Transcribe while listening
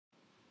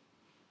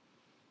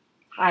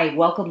Hi,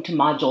 welcome to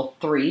Module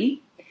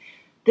 3.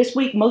 This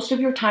week, most of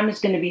your time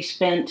is going to be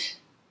spent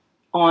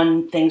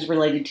on things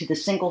related to the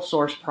single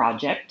source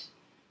project.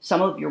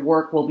 Some of your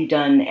work will be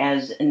done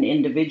as an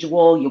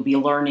individual. You'll be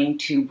learning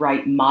to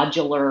write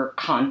modular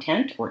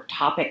content or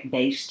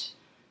topic-based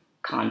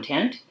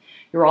content.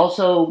 You're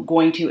also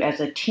going to, as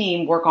a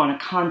team, work on a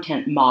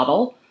content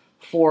model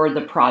for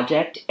the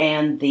project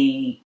and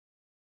the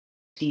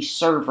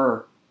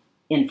server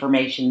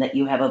information that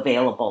you have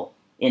available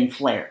in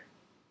Flare.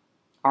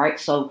 All right,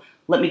 so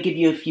let me give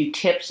you a few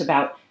tips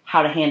about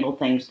how to handle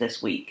things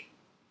this week.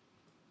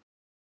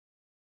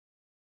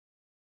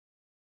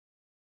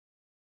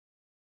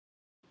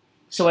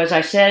 So as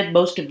I said,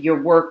 most of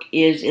your work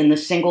is in the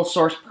single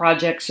source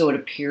project, so it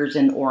appears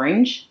in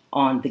orange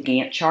on the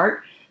Gantt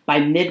chart. By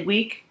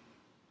midweek,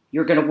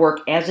 you're going to work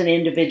as an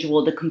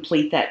individual to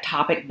complete that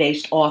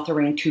topic-based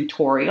authoring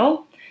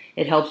tutorial.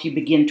 It helps you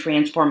begin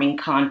transforming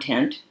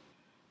content.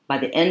 By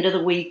the end of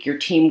the week, your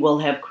team will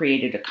have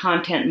created a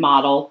content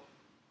model.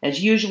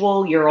 As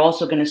usual, you're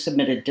also going to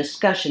submit a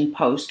discussion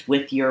post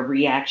with your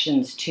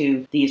reactions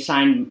to the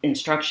assigned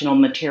instructional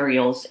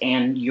materials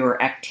and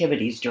your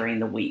activities during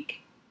the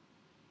week.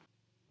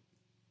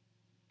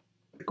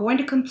 You're going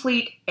to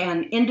complete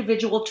an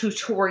individual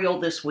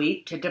tutorial this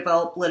week to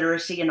develop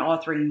literacy and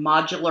authoring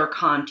modular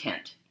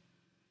content.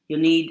 You'll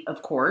need,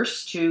 of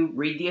course, to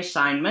read the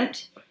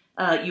assignment.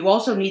 You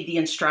also need the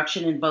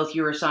instruction in both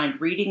your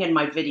assigned reading and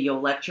my video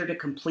lecture to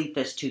complete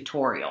this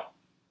tutorial.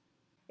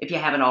 If you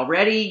haven't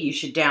already, you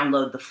should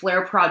download the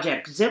Flare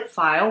project zip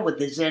file with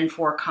the Zen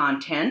 4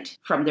 content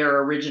from their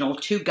original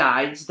 2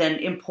 guides, then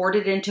import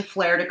it into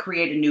Flare to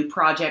create a new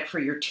project for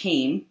your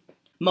team.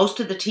 Most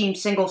of the team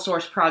single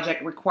source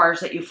project requires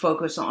that you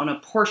focus on a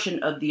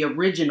portion of the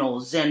original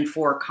Zen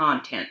 4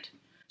 content.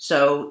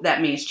 So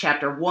that means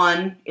Chapter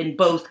 1 in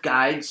both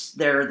guides.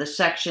 There are the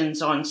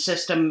sections on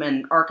system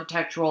and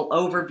architectural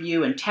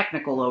overview and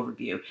technical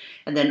overview.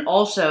 And then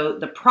also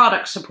the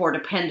product support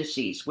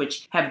appendices,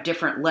 which have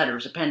different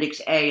letters.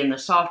 Appendix A in the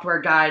software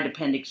guide,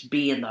 Appendix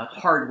B in the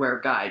hardware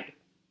guide.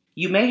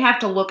 You may have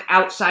to look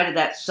outside of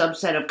that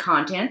subset of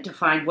content to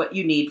find what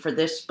you need for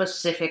this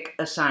specific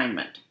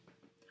assignment.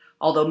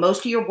 Although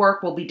most of your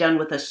work will be done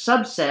with a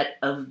subset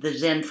of the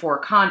Zen 4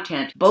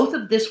 content, both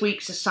of this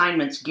week's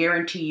assignments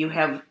guarantee you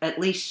have at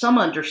least some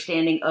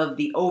understanding of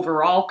the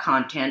overall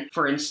content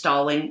for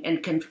installing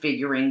and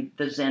configuring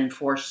the Zen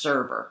 4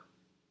 server.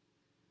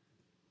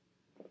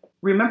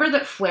 Remember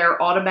that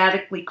Flare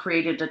automatically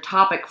created a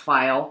topic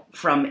file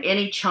from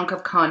any chunk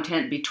of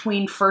content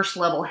between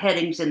first-level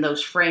headings in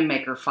those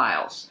FrameMaker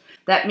files.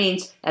 That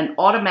means an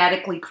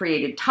automatically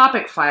created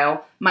topic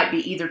file might be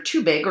either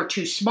too big or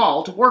too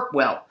small to work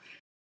well.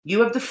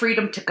 You have the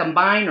freedom to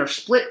combine or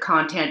split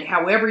content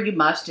however you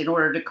must in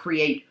order to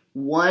create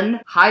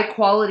one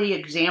high-quality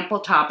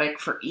example topic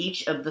for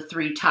each of the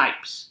 3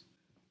 types.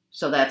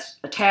 So that's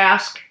a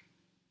task,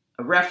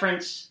 a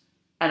reference,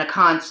 and a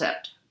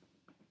concept.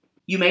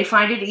 You may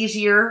find it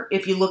easier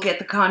if you look at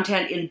the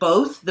content in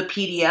both the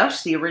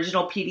PDFs, the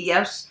original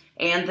PDFs,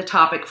 and the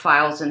topic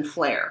files in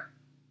Flare.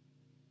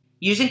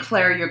 Using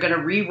Flare, you're going to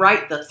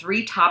rewrite the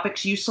 3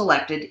 topics you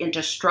selected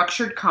into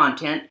structured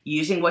content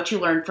using what you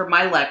learned from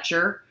my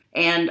lecture,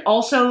 and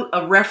also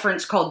a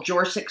reference called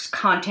Jorsik's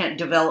Content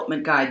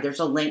Development Guide. There's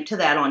a link to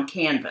that on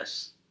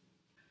Canvas.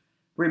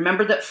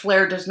 Remember that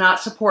Flare does not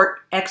support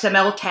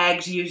XML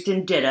tags used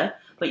in DITA,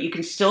 but you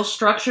can still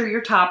structure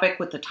your topic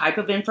with the type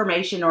of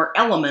information or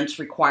elements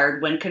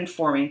required when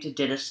conforming to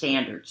DITA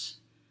standards.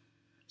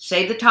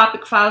 Save the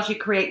topic files you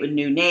create with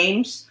new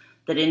names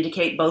that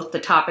indicate both the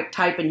topic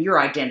type and your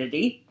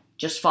identity.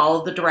 Just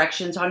follow the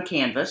directions on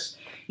Canvas.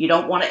 You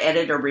don't want to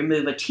edit or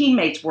remove a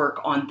teammate's work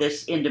on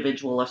this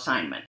individual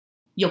assignment.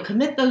 You'll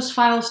commit those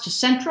files to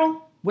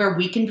Central, where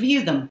we can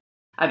view them.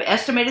 I've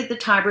estimated the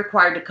time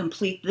required to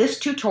complete this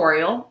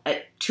tutorial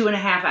at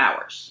 2.5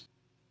 hours.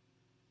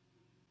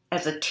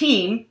 As a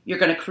team, you're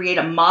going to create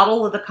a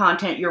model of the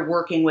content you're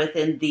working with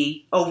in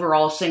the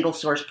overall single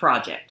source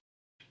project.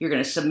 You're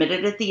going to submit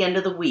it at the end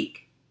of the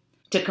week.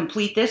 To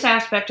complete this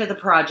aspect of the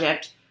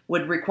project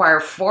would require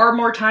far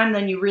more time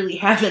than you really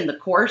have in the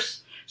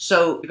course.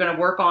 So you're going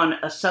to work on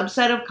a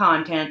subset of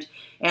content,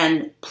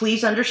 and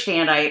please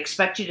understand I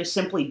expect you to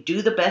simply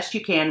do the best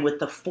you can with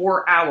the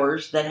 4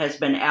 hours that has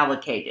been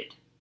allocated.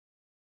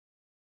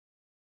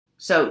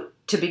 So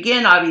to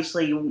begin,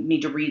 obviously, you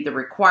need to read the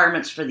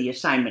requirements for the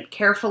assignment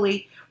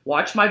carefully.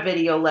 Watch my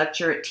video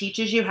lecture. It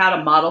teaches you how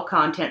to model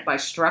content by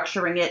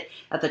structuring it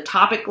at the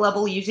topic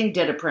level using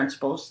DITA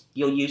principles.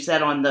 You'll use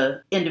that on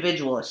the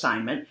individual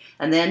assignment.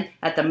 And then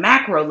at the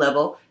macro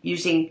level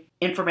using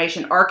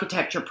information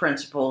architecture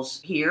principles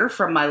here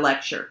from my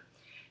lecture.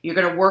 You're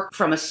going to work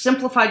from a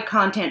simplified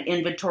content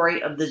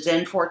inventory of the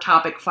Zen 4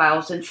 topic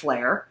files in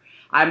Flare.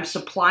 I'm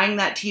supplying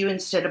that to you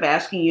instead of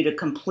asking you to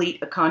complete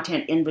a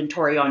content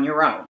inventory on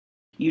your own.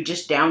 You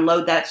just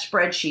download that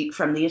spreadsheet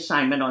from the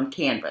assignment on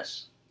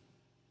Canvas.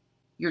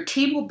 Your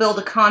team will build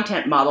a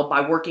content model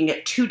by working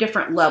at 2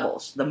 different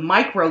levels, the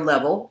micro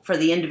level for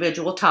the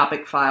individual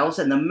topic files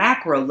and the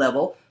macro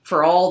level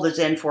for all the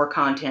Zen 4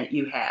 content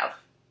you have.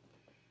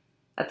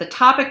 At the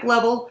topic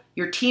level,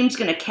 your team's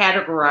going to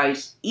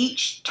categorize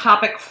each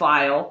topic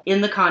file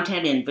in the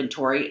content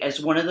inventory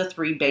as one of the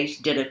 3 base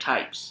data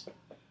types.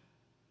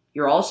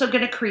 You're also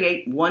going to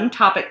create one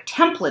topic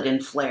template in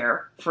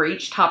Flare for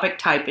each topic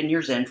type in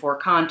your Zen 4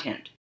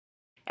 content.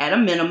 At a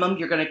minimum,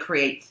 you're going to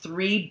create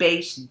 3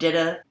 base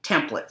data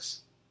templates.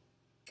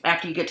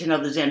 After you get to know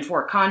the Zen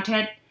 4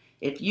 content,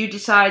 if you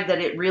decide that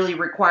it really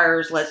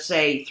requires, let's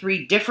say,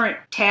 3 different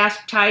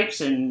task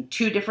types and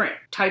 2 different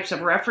types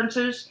of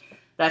references,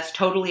 that's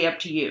totally up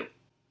to you.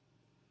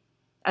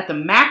 At the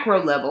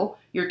macro level,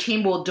 your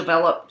team will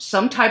develop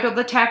some type of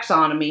a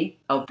taxonomy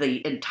of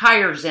the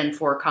entire Zen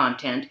 4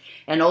 content,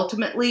 and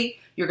ultimately,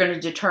 you're going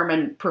to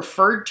determine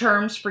preferred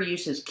terms for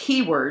use as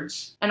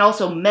keywords and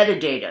also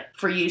metadata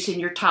for use in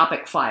your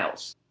topic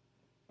files.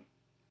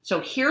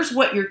 So here's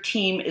what your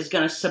team is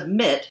going to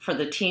submit for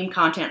the team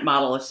content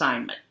model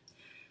assignment.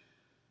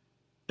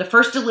 The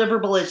first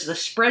deliverable is the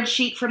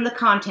spreadsheet from the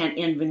content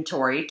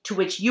inventory, to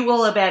which you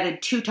will have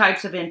added 2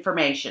 types of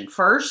information.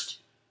 First,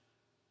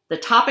 the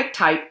topic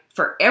type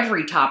for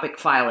every topic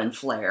file in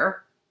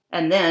Flare,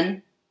 and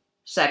then,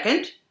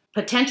 second,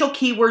 potential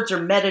keywords or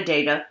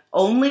metadata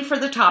only for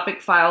the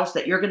topic files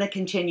that you're going to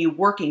continue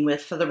working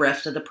with for the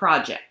rest of the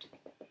project.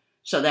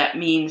 So that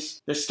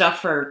means the stuff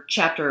for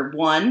Chapter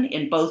 1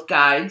 in both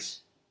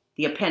guides,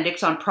 the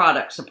appendix on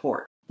product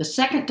support. The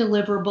second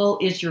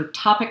deliverable is your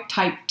topic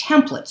type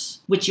templates,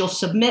 which you'll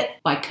submit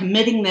by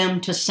committing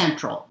them to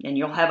Central. And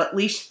you'll have at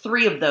least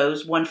 3 of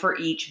those, one for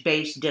each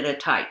base data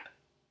type.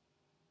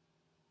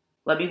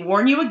 Let me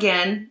warn you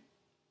again,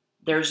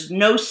 there's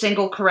no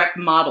single correct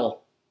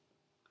model.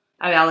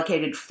 I've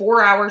allocated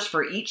 4 hours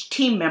for each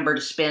team member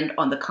to spend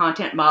on the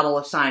content model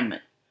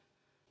assignment.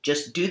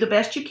 Just do the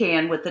best you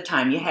can with the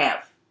time you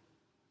have.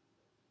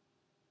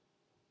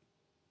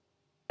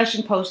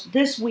 Discussion post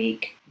this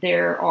week,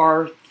 there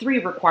are 3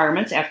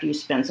 requirements after you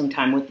spend some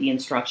time with the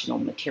instructional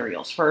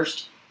materials.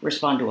 First,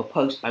 respond to a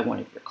post by one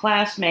of your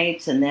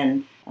classmates, and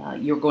then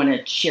you're going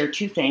to share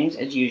 2 things,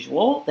 as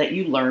usual, that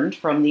you learned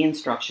from the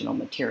instructional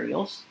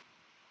materials.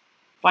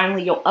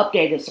 Finally, you'll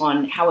update us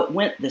on how it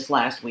went this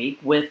last week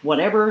with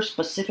whatever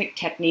specific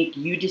technique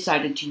you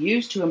decided to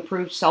use to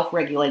improve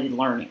self-regulated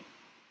learning.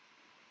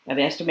 I've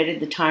estimated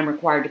the time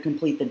required to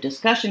complete the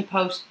discussion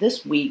post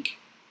this week,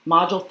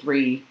 Module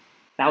 3,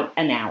 about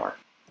an hour.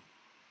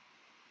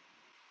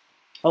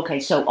 Okay,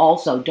 so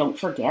also don't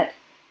forget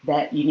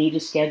that you need to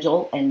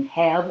schedule and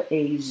have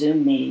a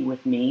Zoom meeting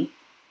with me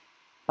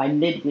by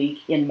midweek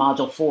in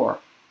Module 4.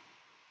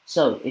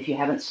 So if you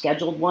haven't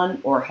scheduled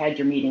one or had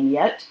your meeting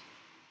yet,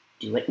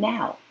 do it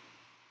now.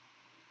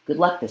 Good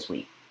luck this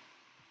week.